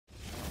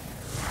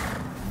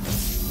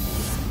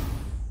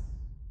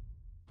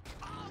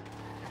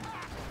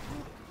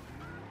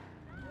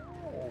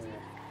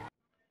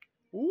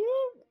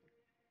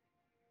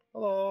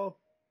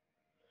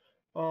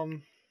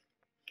Um,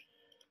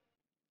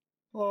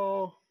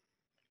 hello.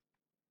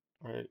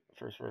 Alright,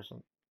 first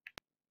person.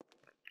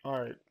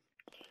 Alright,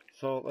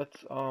 so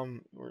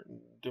we're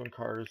doing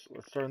cars.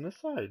 Let's start on this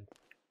side.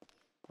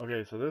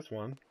 Okay, so this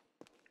one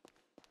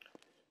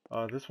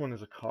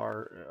is a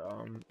car.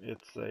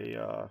 It's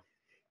a,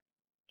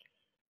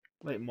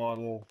 late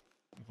model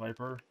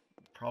Viper.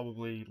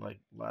 Probably, like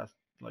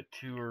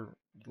 2 or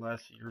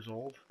less years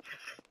old.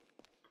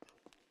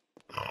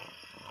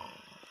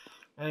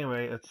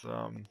 Anyway, it's,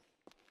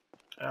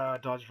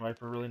 Dodge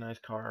Viper, really nice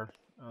car.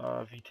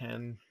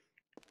 V10,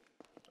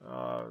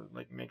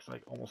 like makes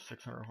like almost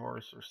 600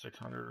 horse or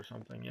 600 or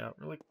something. Yeah,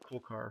 really cool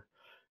car.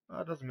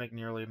 It doesn't make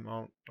nearly the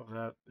amount of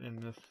that in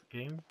this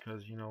game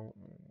because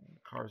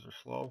cars are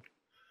slow.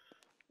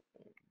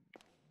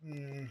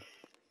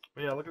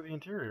 But yeah, look at the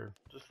interior.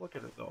 Just look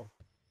at it though.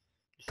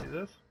 You see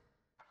this?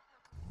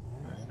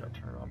 I just gotta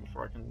turn it on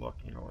before I can look.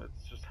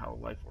 It's just how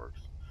life works.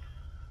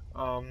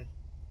 Um,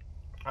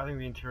 I think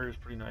the interior is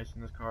pretty nice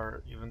in this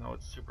car, even though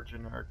it's super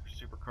generic for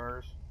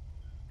supercars.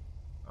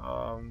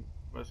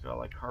 But it's got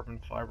like carbon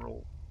fiber.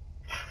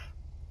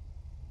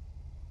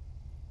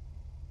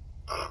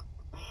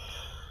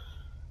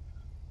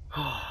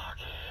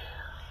 Okay.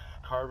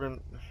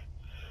 Carbon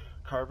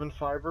carbon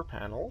fiber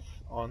panels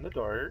on the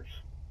doors,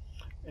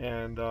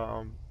 and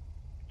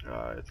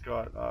it's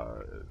got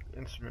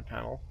instrument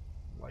panel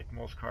like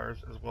most cars,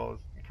 as well as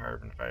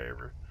carbon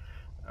fiber.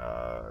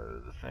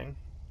 The thing.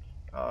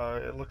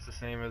 It looks the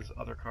same as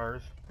other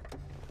cars,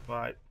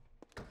 but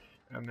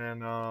and then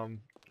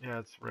yeah,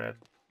 it's red.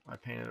 I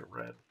painted it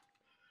red,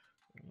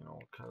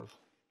 cause.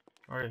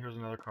 All right, here's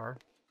another car.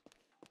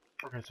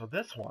 Okay, so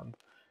this one's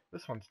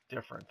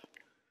different,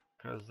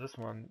 cause this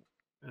one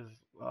is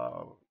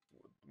uh,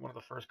 one of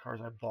the first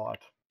cars I bought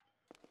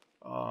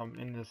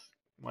in this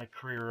my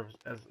career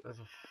as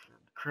a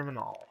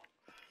criminal.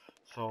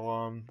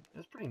 So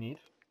it's pretty neat.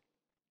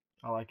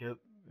 I like it.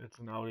 It's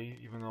an Audi,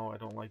 even though I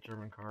don't like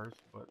German cars,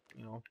 but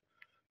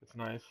it's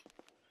nice.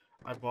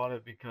 I bought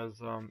it because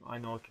I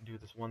know it can do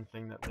this one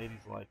thing that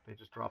ladies like. They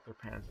just drop their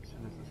pants as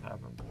soon as this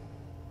happens.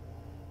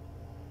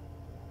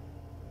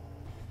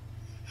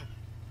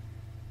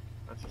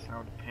 That's the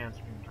sound of pants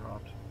being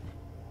dropped.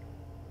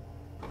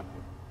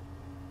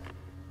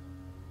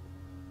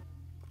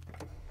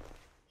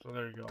 So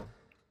there you go.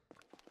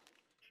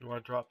 If you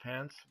want to drop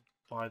pants,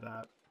 buy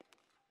that.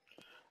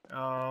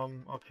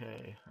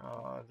 Okay.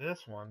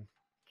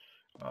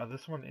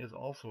 This one is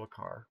also a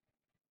car,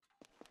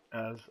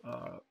 as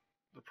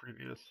the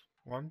previous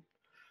one.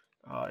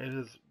 It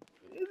is,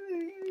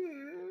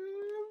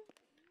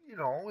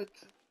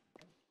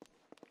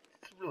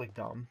 it's really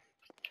dumb.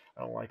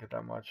 I don't like it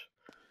that much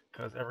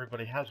because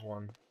everybody has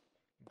one,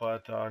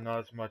 but not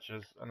as much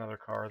as another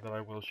car that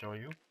I will show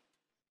you.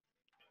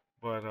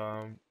 But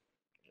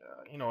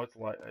it's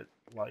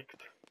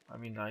liked. I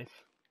mean, nice.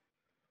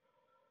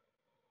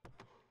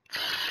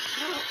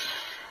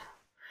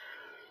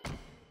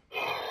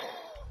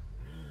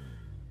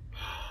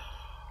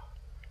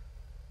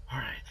 All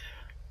right,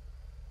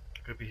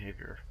 good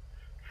behavior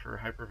for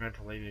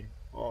hyperventilating.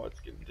 Oh, it's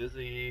getting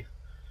dizzy.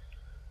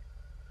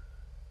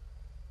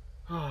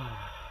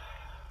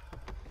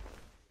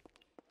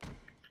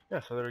 Yeah,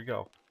 so there we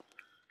go.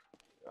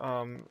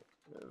 Um,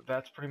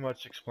 that's pretty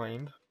much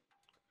explained.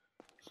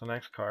 So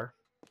next car.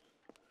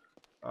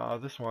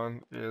 This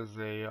one is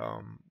a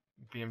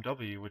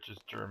BMW, which is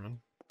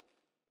German.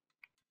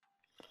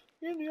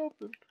 In the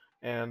open.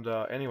 And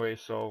anyway,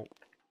 so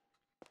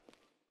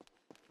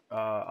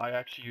I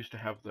actually used to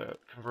have the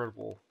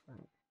convertible.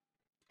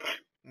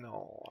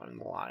 No, I'm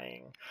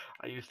lying.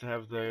 I used to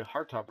have the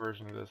hardtop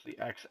version of this, the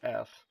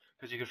XS,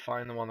 because you could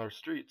find them on their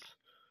streets.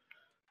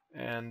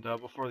 And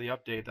before the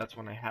update, that's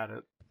when I had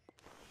it.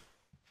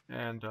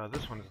 And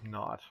this one is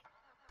not.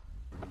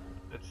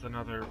 It's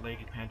another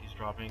lady panties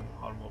dropping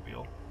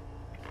automobile.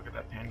 Look at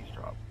that panties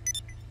drop.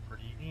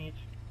 Pretty neat.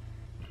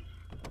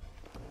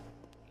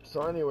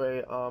 So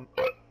anyway, um,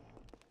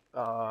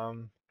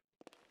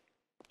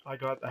 I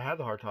had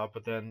the hardtop,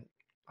 but then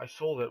I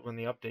sold it when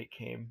the update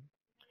came,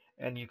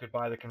 and you could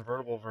buy the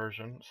convertible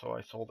version. So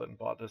I sold it and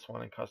bought this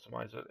one and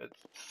customized it. It's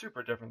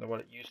super different than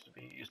what it used to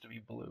be. It used to be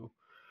blue,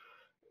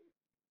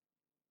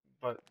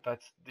 but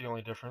that's the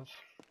only difference.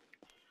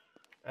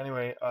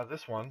 Anyway,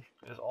 this one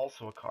is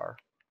also a car.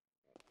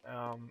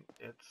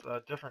 It's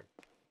a different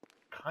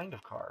kind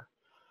of car.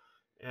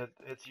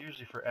 It's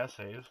usually for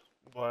essays,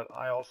 but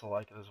I also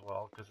like it as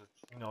well because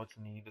it's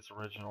neat, it's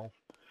original,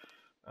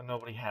 and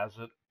nobody has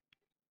it.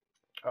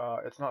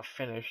 It's not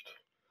finished.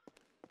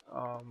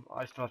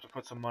 I still have to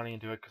put some money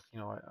into it because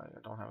I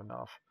don't have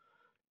enough.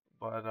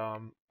 But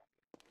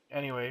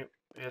anyway,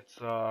 it's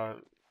a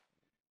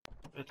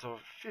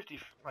 50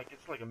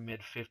 it's like a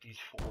mid 50s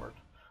Ford.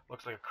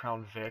 Looks like a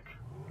Crown Vic,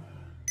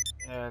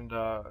 and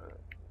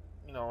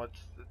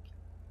it's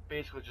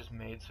basically just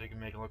made so you can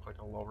make it look like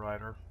a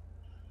lowrider.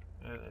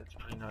 It's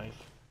pretty nice.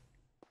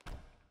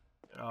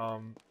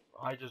 Um,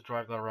 I just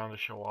drive that around to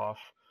show off,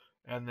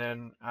 and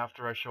then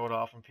after I show it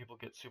off and people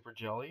get super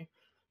jelly,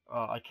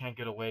 I can't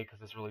get away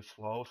because it's really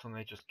slow, so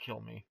they just kill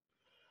me.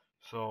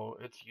 so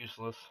it's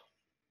useless.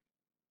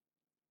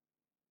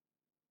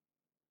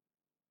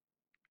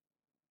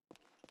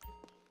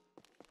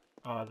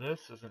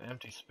 This is an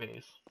empty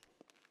space.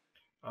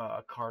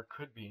 A car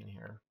could be in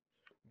here,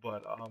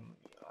 but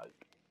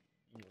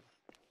yeah,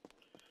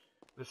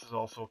 this is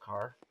also a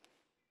car.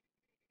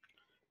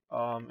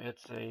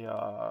 It's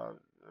a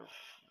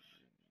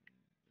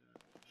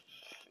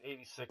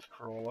 86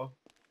 Corolla.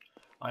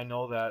 I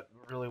know that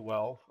really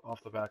well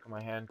off the back of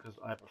my hand because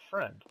I have a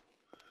friend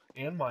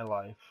in my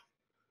life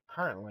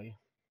currently,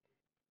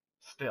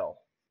 still,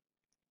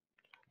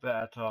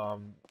 that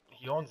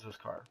he owns this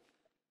car,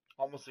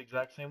 almost the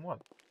exact same one.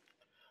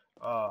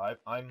 I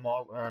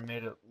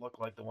made it look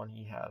like the one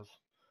he has.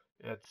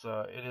 It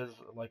is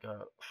like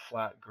a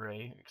flat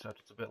gray, except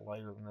it's a bit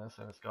lighter than this,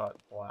 and it's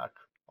got black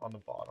on the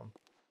bottom,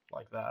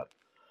 like that.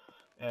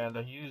 And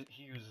he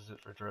uses it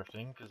for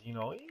drifting because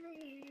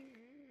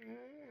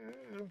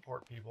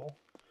import people.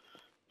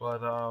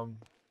 But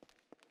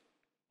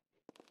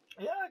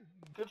yeah,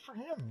 good for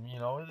him.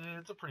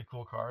 It's a pretty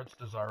cool car. It's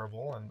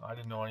desirable, and I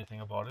didn't know anything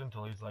about it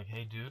until he's like,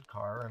 "Hey, dude,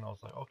 car," and I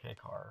was like, "Okay,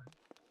 car."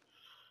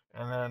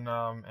 And then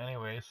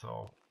anyway,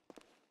 so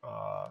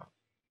uh,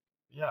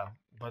 yeah,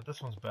 but this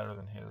one's better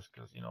than his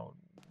because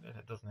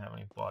it doesn't have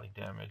any body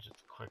damage.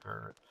 It's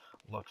quicker,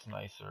 it looks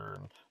nicer,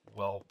 and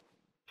well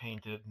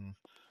painted and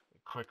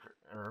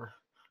quicker.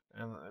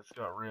 And it's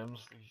got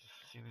rims. You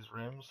see these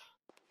rims?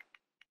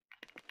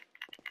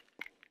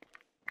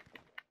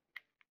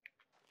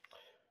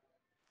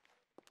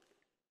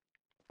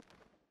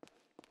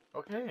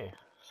 Okay,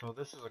 so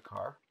this is a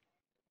car.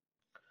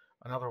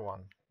 Another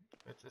one.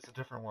 It's a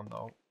different one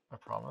though, I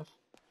promise.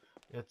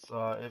 It's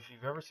if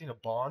you've ever seen a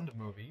Bond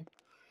movie,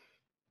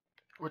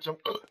 which I'm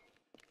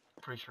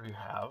pretty sure you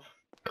have,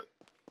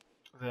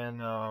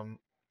 then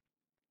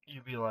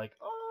you'd be like,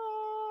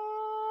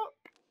 oh,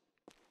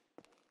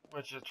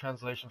 which is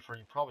translation for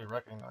you probably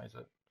recognize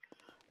it.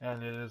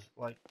 And it's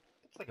like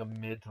a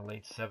mid to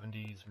late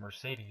 70s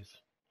Mercedes.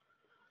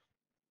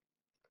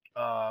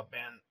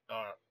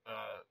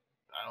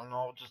 I don't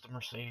know, just a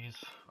Mercedes.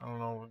 I don't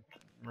know,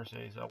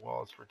 Mercedes.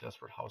 Well, it's for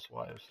desperate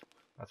housewives.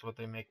 That's what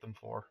they make them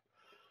for.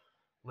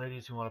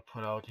 Ladies who want to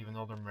put out even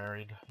though they're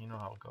married. You know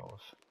how it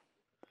goes.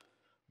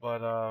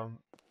 But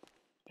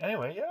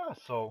anyway, yeah.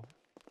 So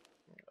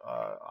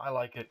I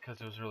like it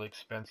because it was really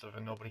expensive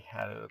and nobody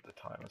had it at the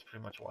time. That's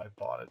pretty much why I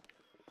bought it.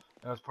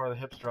 And as part of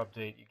the hipster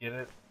update, you get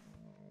it.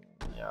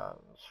 Yeah,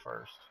 it was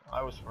first.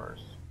 I was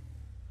first.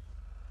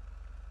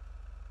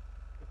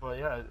 But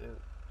yeah,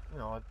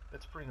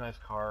 it's a pretty nice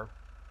car.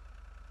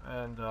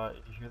 And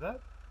did you hear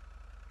that?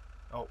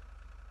 Oh,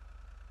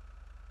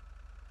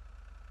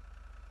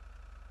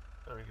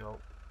 there we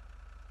go.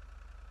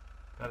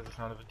 That is the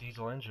sound of a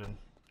diesel engine.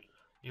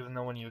 Even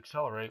though when you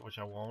accelerate, which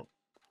I won't,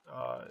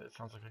 it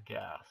sounds like a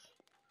gas.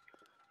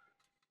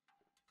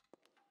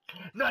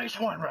 Nice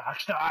one,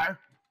 Rockstar!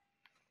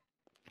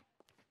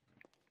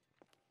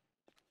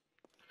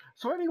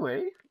 So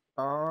anyway,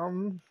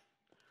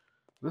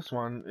 this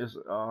one is,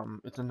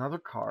 it's another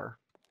car.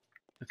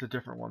 It's a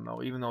different one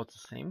though, even though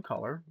it's the same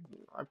color.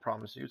 I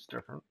promise you it's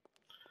different.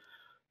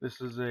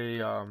 This is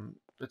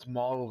it's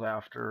modeled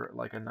after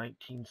like a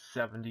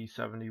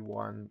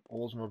 1970-71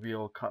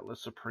 Oldsmobile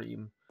Cutlass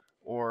Supreme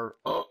or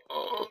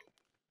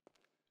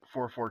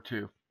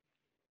 442.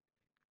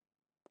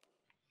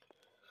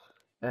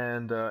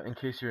 And in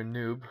case you're a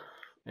noob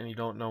and you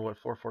don't know what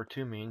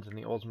 442 means in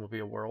the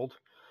Oldsmobile world,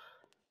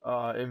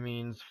 it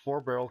means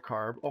 4-barrel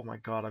carb. Oh my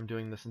god, I'm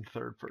doing this in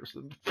third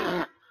person.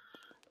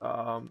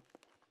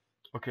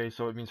 Okay,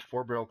 so it means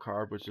 4-barrel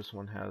carb, which this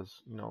one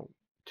has,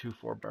 2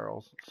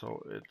 4-barrels.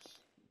 So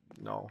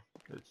no,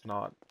 it's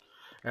not.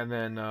 And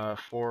then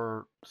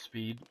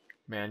 4-speed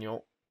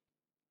manual,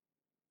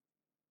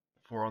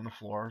 4 on the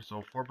floor.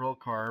 So 4-barrel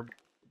carb,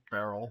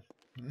 barrel,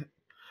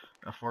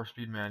 a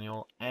 4-speed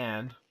manual,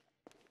 and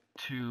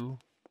 2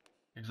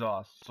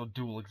 exhausts. So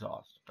dual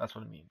exhaust. That's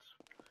what it means.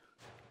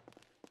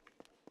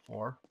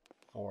 4,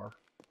 4.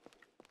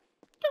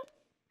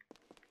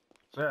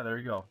 So yeah, there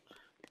you go.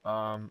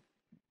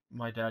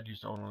 My dad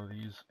used to own one of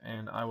these,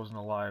 and I wasn't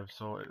alive,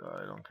 so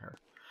I don't care.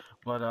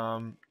 But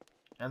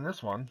and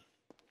this one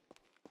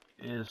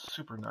is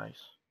super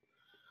nice.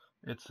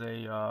 It's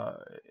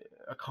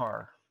a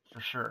car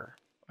for sure.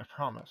 I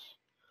promise.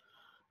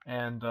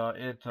 And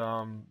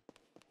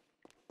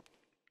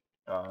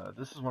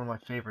this is one of my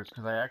favorites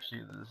because this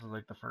is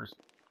like the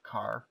first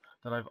car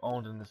that I've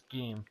owned in this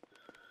game.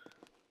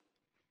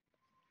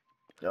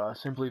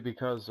 Simply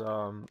because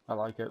I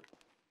like it.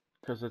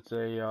 Because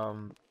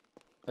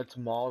it's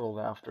modeled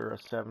after a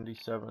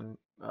 '77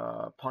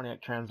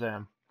 Pontiac Trans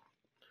Am,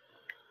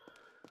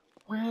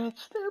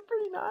 which they're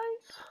pretty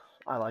nice.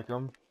 I like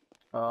them.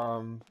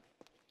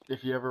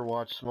 If you ever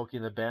watch Smokey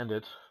and the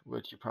Bandit,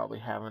 which you probably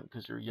haven't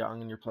because you're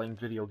young and you're playing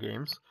video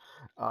games,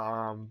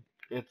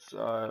 it's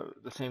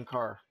the same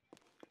car,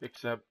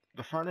 except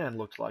the front end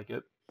looks like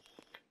it.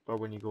 But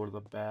when you go to the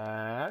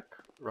back,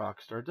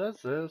 Rockstar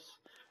does this.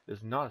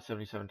 It's not a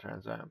 '77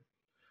 Trans Am.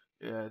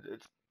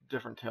 It's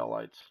different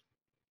taillights.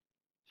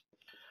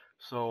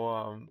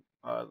 So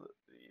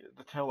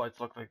the taillights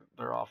look like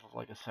they're off of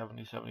like a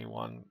 70,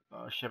 71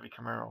 Chevy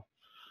Camaro.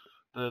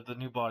 The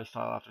new body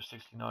style after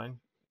 69,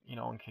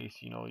 in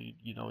case you know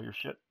your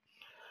shit.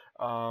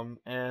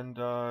 And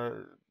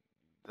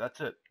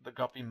that's it. The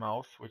guppy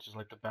mouth, which is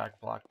like the back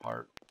black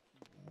part,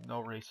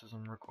 no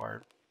racism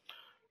required,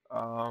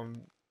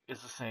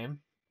 is the same,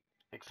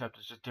 except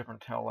it's just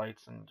different tail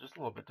lights and just a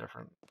little bit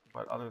different.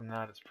 But other than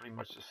that, it's pretty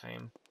much the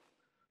same.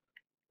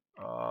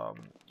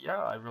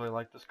 Yeah, I really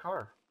like this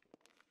car.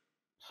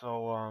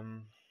 So,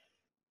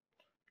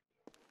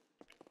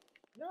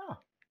 yeah,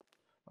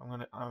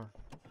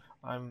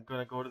 I'm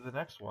gonna go to the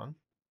next one,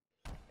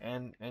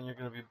 and you're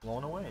gonna be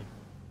blown away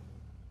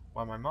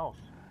by my mouth.